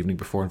 which is the evening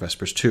before, and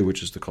Vespers 2,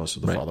 which is the close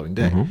of the following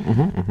day.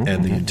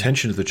 And the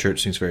intention of the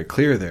church seems very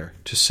clear there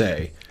to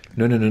say,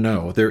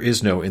 no, there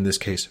is no, in this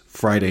case,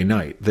 Friday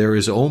night. There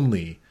is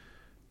only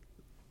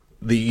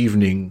the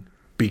evening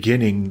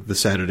beginning the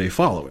Saturday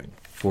following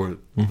for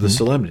the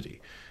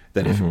solemnity.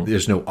 That if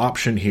there's no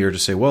option here to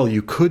say, well,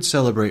 you could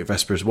celebrate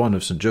Vespers 1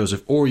 of St.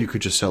 Joseph, or you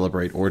could just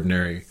celebrate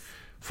ordinary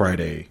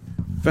Friday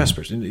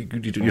Vespers. And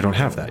you don't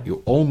have that.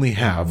 You only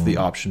have the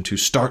option to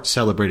start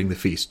celebrating the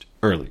feast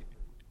early,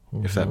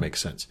 if that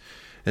makes sense.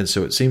 And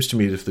so it seems to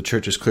me that if the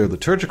church's clear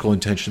liturgical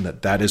intention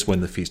that is when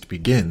the feast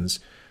begins,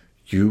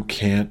 you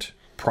can't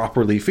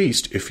properly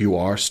feast if you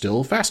are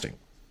still fasting.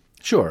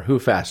 Sure. Who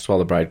fasts while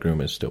the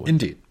bridegroom is still with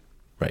Indeed.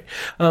 Right.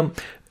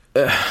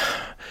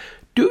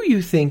 Do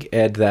you think,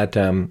 Ed, that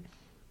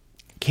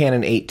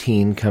Canon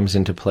 18 comes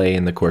into play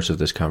in the course of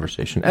this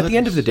conversation? At the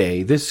end of the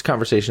day, this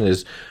conversation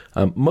is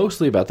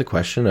mostly about the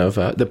question of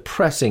the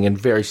pressing and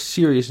very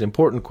serious and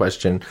important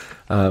question,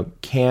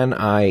 can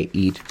I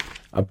eat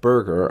a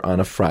burger on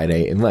a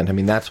Friday in Lent? I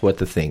mean, that's what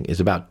the thing is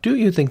about. Do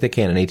you think that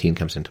Canon 18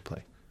 comes into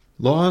play?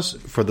 Laws,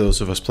 for those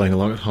of us playing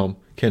along at home,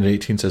 Canon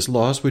 18 says,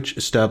 laws which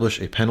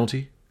establish a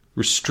penalty,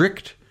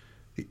 restrict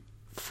the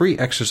free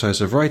exercise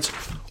of rights,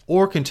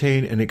 or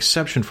contain an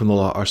exception from the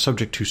law are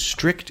subject to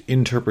strict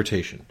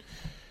interpretation.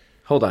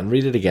 Hold on,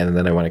 read it again, and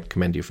then I want to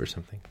commend you for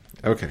something.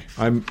 Okay.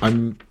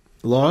 I'm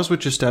laws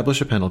which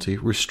establish a penalty,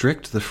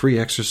 restrict the free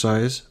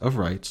exercise of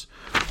rights,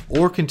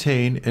 or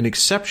contain an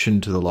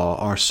exception to the law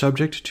are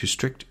subject to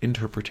strict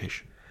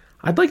interpretation.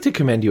 I'd like to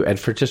commend you, Ed,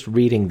 for just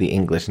reading the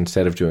English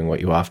instead of doing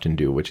what you often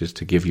do, which is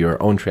to give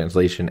your own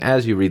translation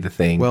as you read the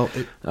thing. Well,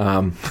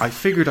 I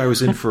figured I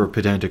was in for a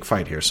pedantic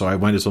fight here, so I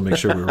might as well make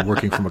sure we were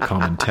working from a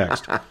common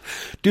text.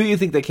 Do you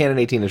think that Canon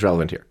 18 is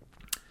relevant here?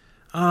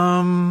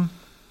 No.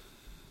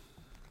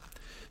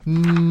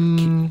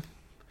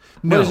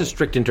 What is a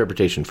strict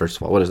interpretation, first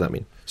of all? What does that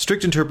mean?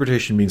 Strict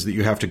interpretation means that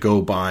you have to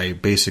go by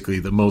basically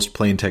the most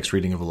plain text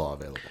reading of a law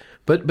available.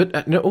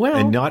 But no, well,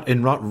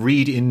 and not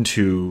read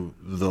into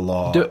the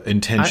law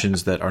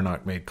intentions that are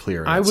not made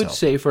clear. I would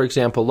say, for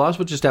example, laws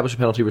which establish a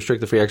penalty,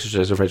 restrict the free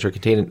exercise of rights, or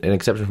contain an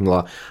exception from the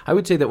law. I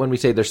would say that when we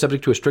say they're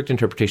subject to a strict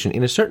interpretation,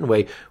 in a certain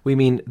way, we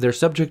mean they're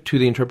subject to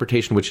the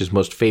interpretation which is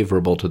most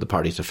favorable to the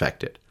parties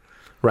affected.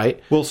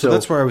 Right? Well, so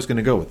that's where I was going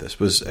to go with this,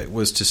 was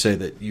to say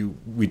that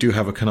we do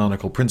have a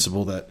canonical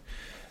principle that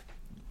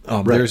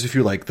there's, if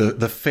you like,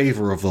 the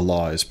favor of the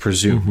law is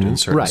presumed in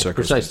certain circumstances.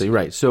 Precisely,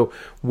 right. So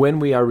when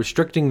we are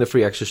restricting the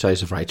free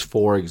exercise of rights,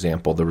 for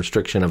example, the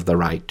restriction of the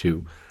right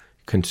to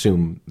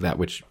consume that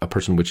which a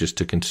person wishes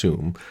to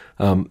consume,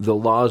 the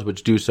laws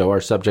which do so are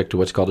subject to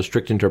what's called a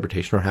strict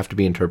interpretation, or have to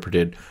be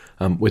interpreted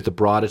with the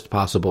broadest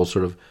possible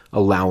sort of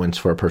allowance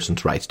for a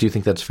person's rights. Do you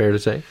think that's fair to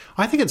say?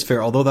 I think it's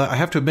fair, although I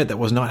have to admit that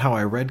was not how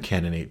I read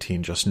Canon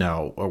 18 just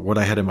now, or what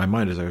I had in my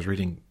mind as I was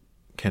reading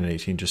Canon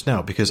 18 just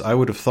now, because I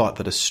would have thought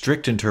that a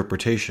strict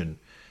interpretation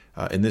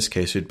In this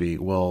case, it'd be,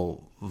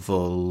 well, the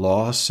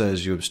law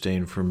says you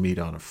abstain from meat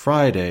on a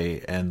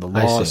Friday, and the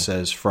law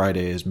says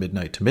Friday is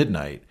midnight to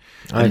midnight.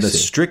 And the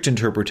strict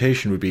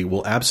interpretation would be,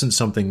 well, absent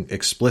something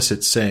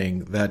explicit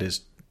saying that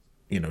is,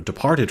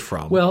 departed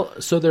from. Well,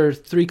 so there are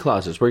 3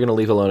 clauses. We're going to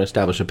leave alone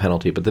establish a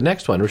penalty. But the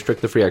next one,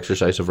 restrict the free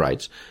exercise of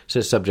rights,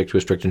 says subject to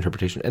a strict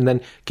interpretation, and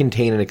then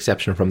contain an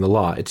exception from the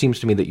law. It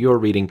seems to me that you're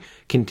reading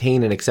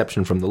contain an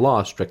exception from the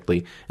law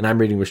strictly, and I'm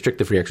reading restrict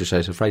the free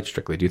exercise of rights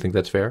strictly. Do you think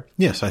that's fair?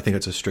 Yes, I think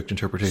it's a strict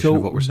interpretation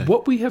of what we're saying.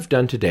 What we have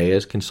done today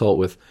is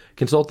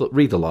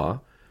read the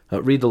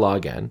law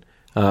again,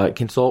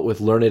 consult with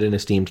learned and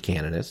esteemed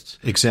canonists.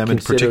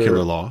 Examined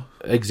particular law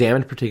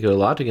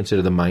to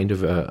consider the mind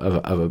of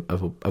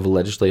a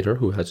legislator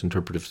who has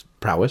interpretive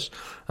prowess.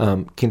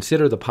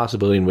 Consider the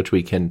possibility in which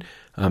we can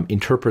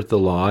interpret the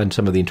law and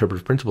some of the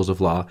interpretive principles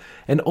of law.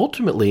 And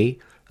ultimately,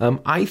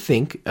 I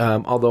think,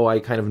 although I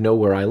kind of know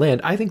where I land,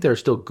 I think there are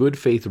still good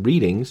faith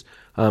readings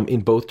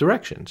in both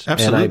directions.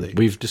 Absolutely. And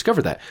we've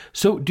discovered that.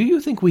 So do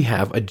you think we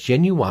have a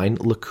genuine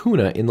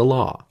lacuna in the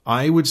law?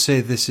 I would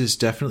say this is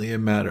definitely a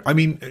matter. I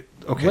mean,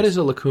 okay. What is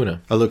a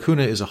lacuna? A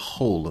lacuna is a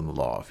hole in the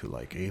law, if you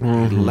like, a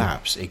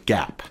lapse, a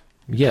gap.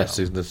 Yes,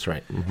 that's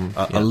right.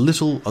 A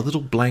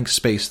little blank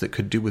space that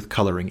could do with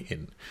coloring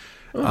in.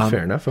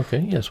 Fair enough. Okay.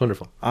 Yes,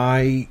 wonderful.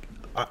 I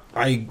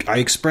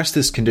express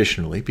this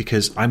conditionally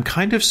because I'm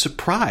kind of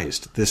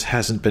surprised this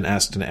hasn't been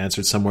asked and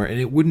answered somewhere,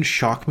 and it wouldn't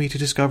shock me to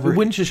discover. It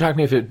wouldn't shock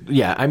me if it.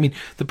 Yeah, I mean,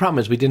 the problem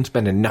is we didn't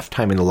spend enough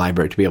time in the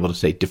library to be able to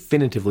say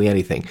definitively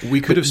anything. We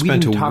could have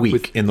spent a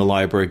week in the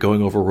library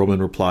going over Roman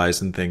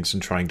replies and things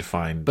and trying to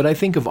find. But I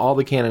think of all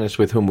the canonists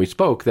with whom we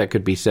spoke, that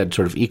could be said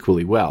sort of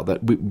equally well.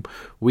 That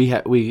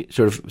we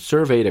sort of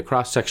surveyed a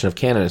cross section of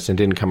canonists and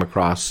didn't come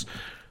across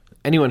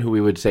anyone who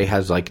we would say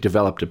has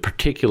developed a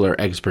particular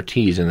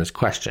expertise in this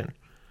question.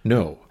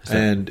 No.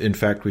 And in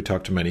fact, we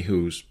talked to many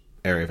whose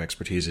area of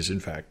expertise is, in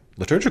fact,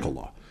 liturgical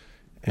law.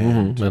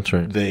 And that's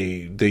right.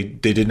 They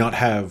did not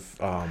have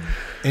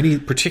any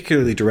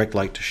particularly direct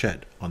light to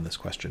shed on this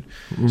question.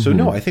 So,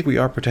 no, I think we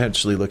are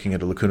potentially looking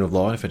at a lacuna of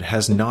law. And if it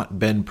has not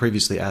been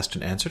previously asked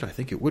and answered, I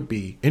think it would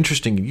be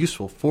interesting and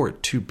useful for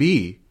it to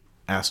be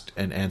asked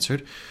and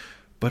answered.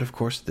 But, of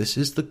course, this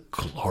is the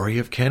glory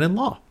of canon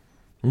law.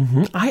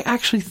 I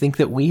actually think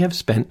that we have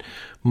spent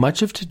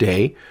much of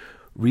today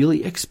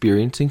really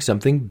experiencing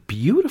something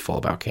beautiful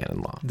about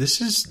canon law. This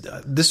was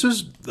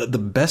the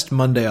best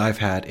Monday I've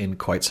had in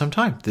quite some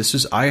time.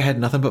 I had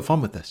nothing but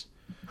fun with this.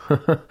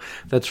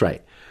 That's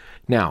right.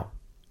 Now,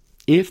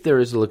 if there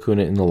is a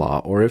lacuna in the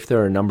law, or if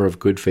there are a number of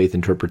good faith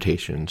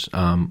interpretations,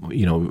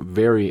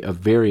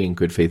 varying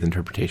good faith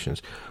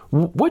interpretations,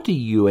 what do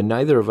you, and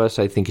neither of us,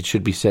 I think it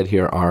should be said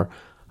here, are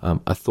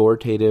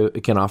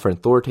authoritative, can offer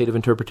authoritative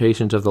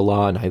interpretations of the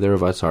law. Neither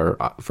of us are,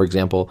 for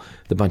example,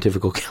 the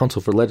Pontifical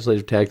Council for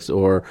Legislative Texts,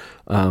 or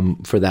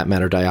for that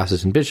matter,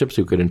 diocesan bishops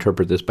who could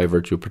interpret this by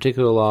virtue of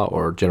particular law,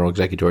 or general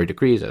executory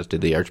decrees, as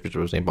did the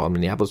Archbishop of St. Paul in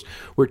Minneapolis.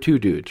 We're 2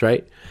 dudes,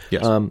 right?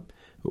 Yes.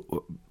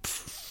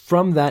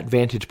 From that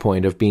vantage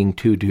point of being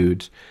 2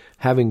 dudes,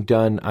 having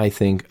done, I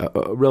think,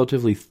 a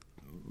relatively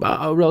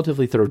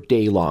thorough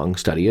day-long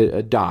study,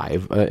 a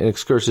dive, an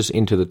excursus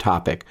into the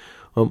topic,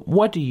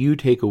 what do you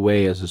take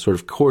away as a sort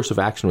of course of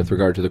action with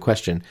regard to the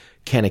question,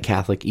 can a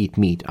Catholic eat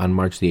meat on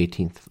March the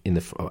 18th in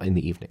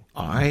the evening?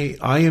 I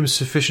am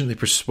sufficiently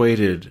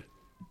persuaded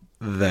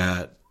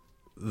that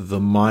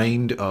the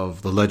mind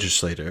of the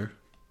legislator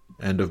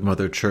and of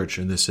Mother Church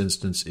in this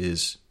instance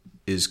is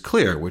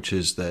clear, which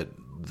is that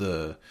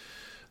the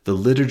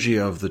liturgy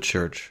of the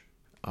Church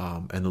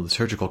and the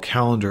liturgical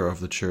calendar of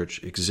the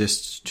Church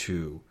exists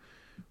to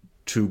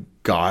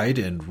guide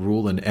and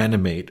rule and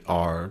animate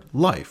our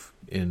life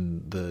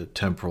in the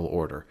temporal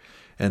order,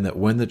 and that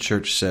when the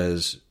Church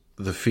says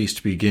the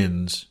feast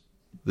begins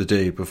the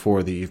day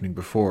before, the evening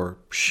before,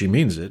 she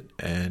means it,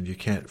 and you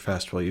can't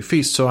fast while you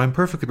feast. So I'm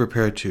perfectly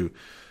prepared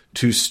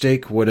to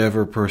stake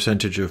whatever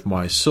percentage of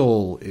my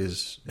soul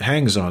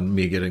hangs on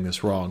me getting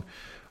this wrong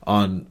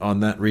on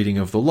that reading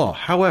of the law.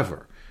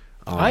 However,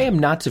 I am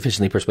not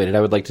sufficiently persuaded.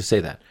 I would like to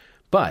say that,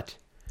 but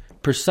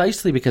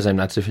precisely because I'm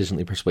not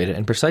sufficiently persuaded,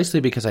 and precisely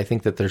because I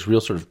think that there's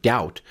real sort of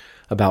doubt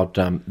about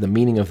the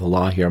meaning of the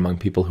law here among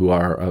people who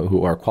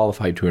are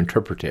qualified to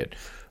interpret it,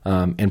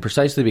 and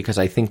precisely because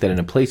I think that in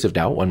a place of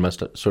doubt, one must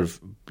sort of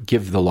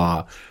give the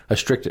law a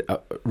strict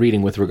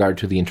reading with regard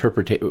to the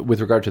with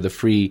regard to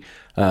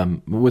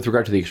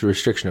the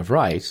restriction of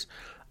rights.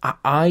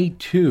 I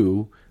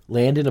too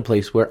land in a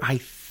place where I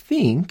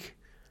think,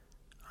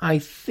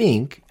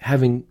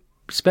 having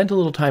spent a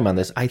little time on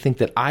this, I think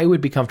that I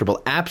would be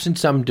comfortable, absent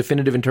some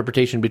definitive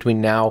interpretation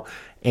between now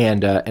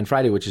and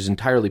Friday, which is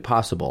entirely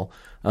possible,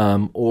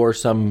 or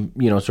some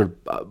sort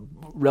of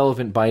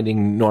relevant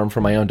binding norm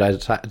for my own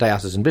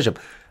diocesan bishop.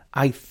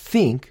 I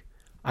think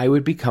I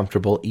would be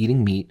comfortable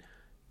eating meat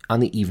on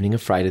the evening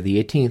of Friday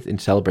the 18th in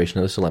celebration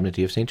of the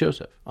Solemnity of St.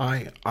 Joseph.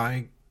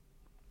 I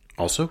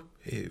also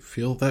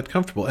feel that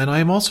comfortable, and I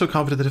am also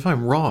confident that if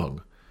I'm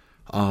wrong,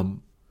 the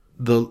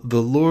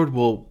Lord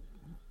will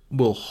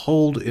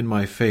hold in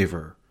my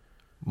favor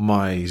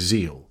my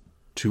zeal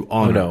to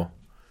honor. Oh, no.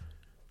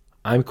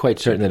 I'm quite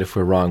certain that if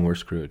we're wrong, we're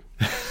screwed.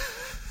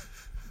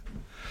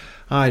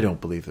 I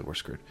don't believe that we're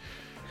screwed.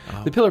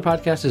 The Pillar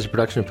Podcast is a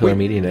production of Pillar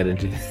Media and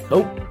edited.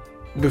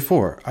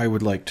 Before, I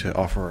would like to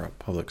offer a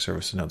public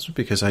service announcement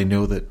because I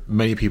know that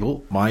many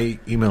people, my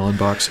email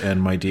inbox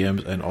and my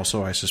DMs, and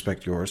also I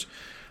suspect yours,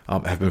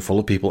 have been full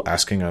of people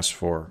asking us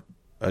for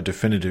a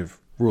definitive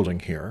ruling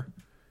here.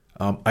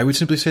 I would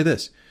simply say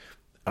this.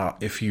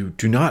 If you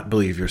do not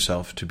believe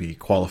yourself to be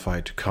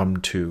qualified to come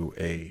to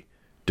a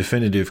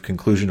definitive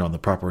conclusion on the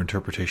proper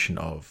interpretation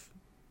of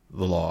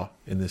the law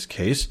in this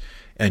case,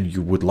 and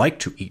you would like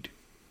to eat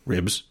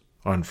ribs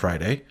on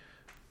Friday,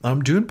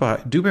 do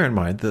bear in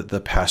mind that the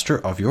pastor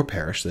of your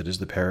parish, that is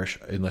the parish,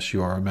 unless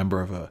you are a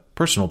member of a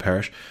personal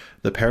parish,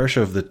 the parish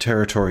of the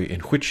territory in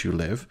which you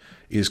live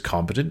is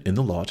competent in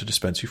the law to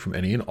dispense you from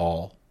any and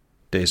all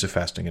days of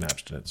fasting and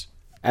abstinence.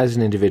 As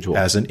an individual.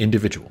 As an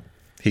individual.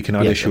 He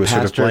cannot issue a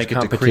sort of blanket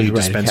decree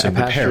dispensing the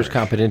parish. A pastor is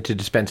competent to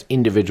dispense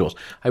individuals.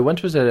 I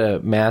once was at a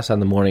mass on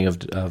the morning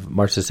of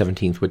March the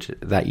 17th, which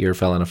that year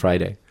fell on a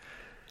Friday.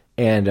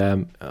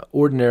 And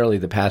ordinarily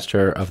the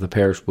pastor of the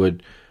parish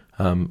would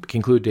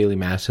conclude daily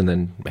mass and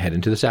then head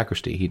into the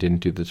sacristy. He didn't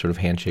do the sort of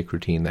handshake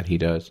routine that he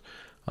does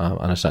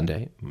on a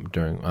Sunday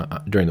during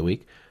the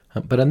week.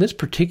 But on this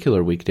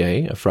particular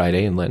weekday, a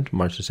Friday in Lent,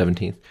 March the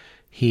 17th,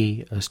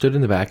 he stood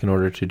in the back in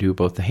order to do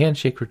both the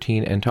handshake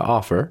routine and to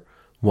offer,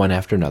 one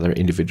after another,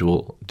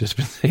 individual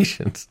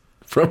dispensations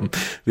from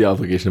the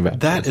obligation of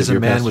abstinence. That is a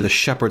man with a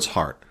shepherd's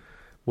heart.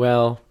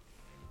 Well,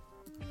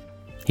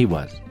 he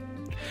was.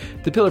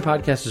 The Pillar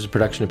Podcast is a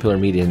production of Pillar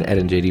Media and Ed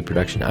and JD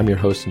Production. I'm your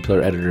host and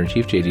Pillar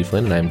Editor-in-Chief, JD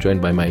Flynn, and I am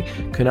joined by my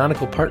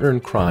canonical partner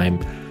in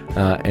crime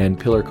and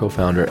Pillar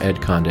co-founder,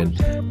 Ed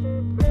Condon.